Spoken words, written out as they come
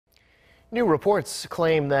New reports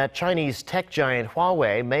claim that Chinese tech giant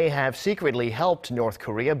Huawei may have secretly helped North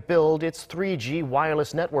Korea build its 3G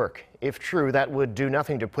wireless network. If true, that would do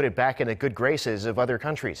nothing to put it back in the good graces of other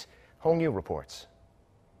countries. Hong Yu reports.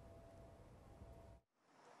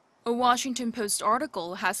 A Washington Post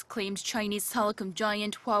article has claimed Chinese telecom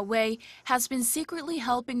giant Huawei has been secretly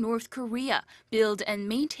helping North Korea build and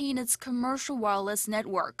maintain its commercial wireless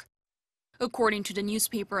network. According to the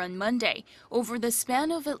newspaper on Monday, over the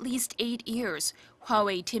span of at least 8 years,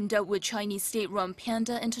 Huawei teamed up with Chinese state-run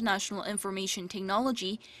Panda International Information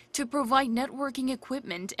Technology to provide networking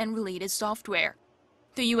equipment and related software.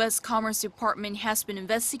 The U.S. Commerce Department has been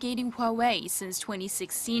investigating Huawei since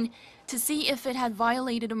 2016 to see if it had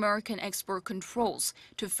violated American export controls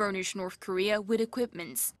to furnish North Korea with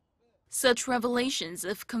equipment. Such revelations,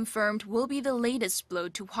 if confirmed, will be the latest blow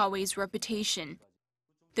to Huawei's reputation.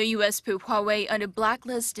 The U.S. put Huawei on a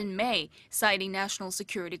blacklist in May, citing national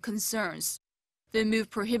security concerns. The move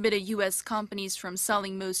prohibited U.S. companies from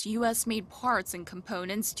selling most U.S.-made parts and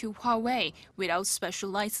components to Huawei without special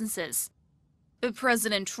licenses. But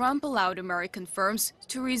President Trump allowed American firms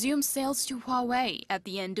to resume sales to Huawei at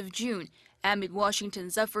the end of June, amid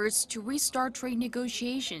Washington's efforts to restart trade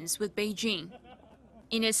negotiations with Beijing.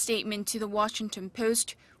 In a statement to the Washington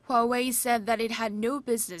Post, Huawei said that it had no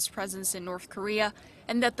business presence in North Korea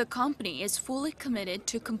and that the company is fully committed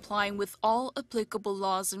to complying with all applicable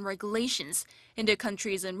laws and regulations in the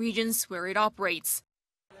countries and regions where it operates.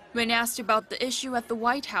 When asked about the issue at the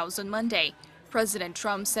White House on Monday, President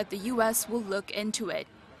Trump said the U.S. will look into it.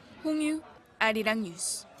 Hong Yu, Arirang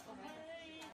News.